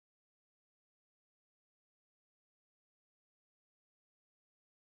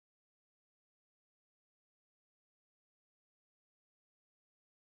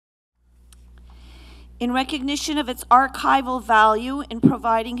In recognition of its archival value in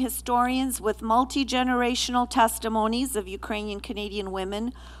providing historians with multi-generational testimonies of Ukrainian Canadian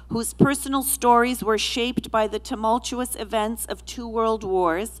women whose personal stories were shaped by the tumultuous events of 2 world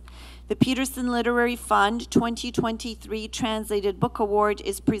wars, the Peterson Literary Fund 2023 Translated Book Award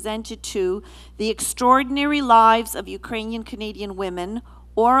is presented to The Extraordinary Lives of Ukrainian Canadian Women,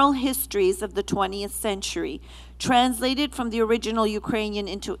 Oral Histories of the 20th Century, translated from the original Ukrainian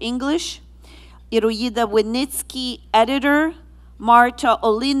into English. Iroida Wynnyckyj, editor, Marta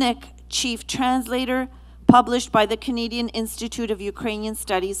Olynyk, chief translator, published by the Canadian Institute of Ukrainian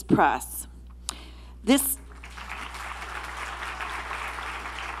Studies Press. This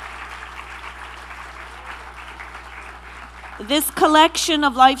collection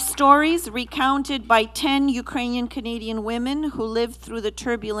of life stories recounted by 10 Ukrainian Canadian women who lived through the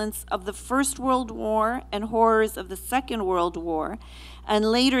turbulence of the First World War and horrors of the Second World War, and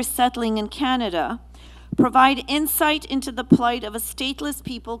later settling in Canada, provide insight into the plight of a stateless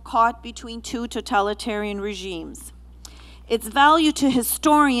people caught between 2 totalitarian regimes. Its value to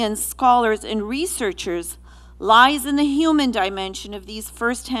historians, scholars, and researchers lies in the human dimension of these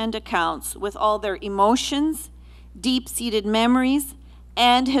first-hand accounts, with all their emotions, deep-seated memories,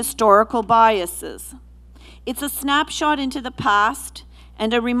 and historical biases. It's a snapshot into the past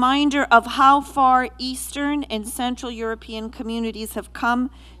and a reminder of how far Eastern and Central European communities have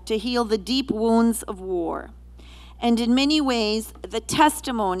come to heal the deep wounds of war. And in many ways, the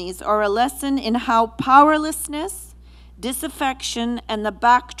testimonies are a lesson in how powerlessness, disaffection, and the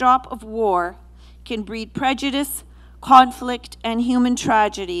backdrop of war can breed prejudice, conflict, and human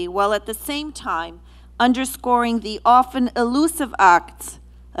tragedy, while at the same time underscoring the often elusive acts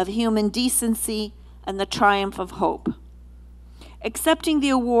of human decency and the triumph of hope. Accepting the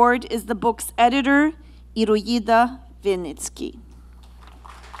award is the book's editor, Iroida Wynnyckyj.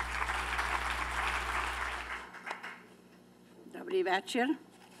 Dobry wieczór.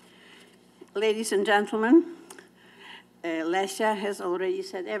 Ladies and gentlemen, Lesia has already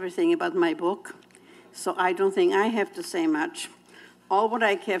said everything about my book, so I don't think I have to say much. All what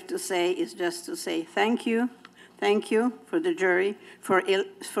I have to say is just to say thank you for the jury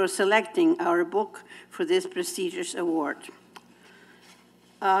for selecting our book for this prestigious award.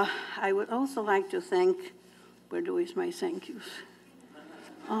 I would also like to thank, where is my thank yous?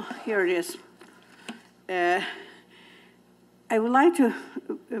 Oh, here it is. I would like to,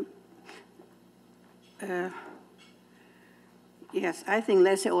 yes, I think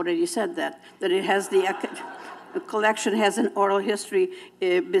Lesia already said that it has the collection has an oral history.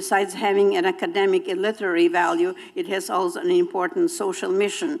 Besides having an academic and literary value, it has also an important social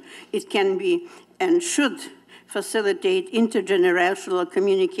mission. It can be and should facilitate intergenerational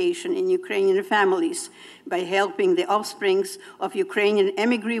communication in Ukrainian families by helping the offsprings of Ukrainian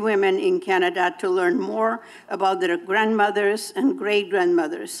emigre women in Canada to learn more about their grandmothers and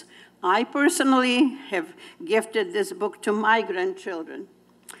great-grandmothers. I personally have gifted this book to my grandchildren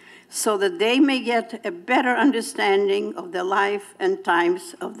so that they may get a better understanding of the life and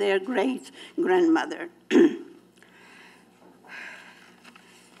times of their great-grandmother.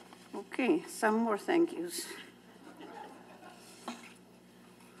 Okay, some more thank yous.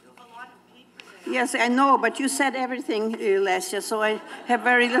 Yes, I know, but you said everything, Lesia, so I have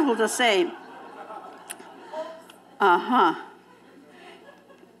very little to say. And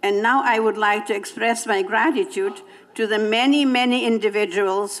now I would like to express my gratitude to the many, many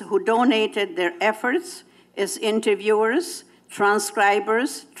individuals who donated their efforts as interviewers,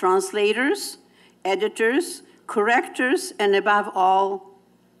 transcribers, translators, editors, correctors, and above all,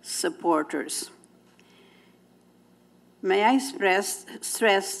 supporters. May I stress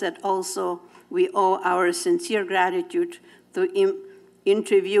that also we owe our sincere gratitude to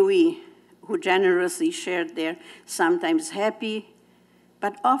interviewee who generously shared their sometimes happy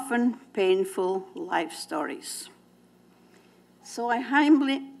but often painful life stories. So I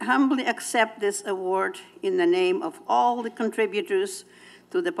humbly accept this award in the name of all the contributors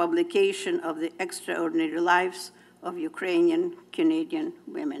to the publication of the extraordinary lives of Ukrainian Canadian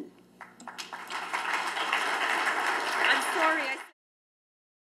women. I'm sorry.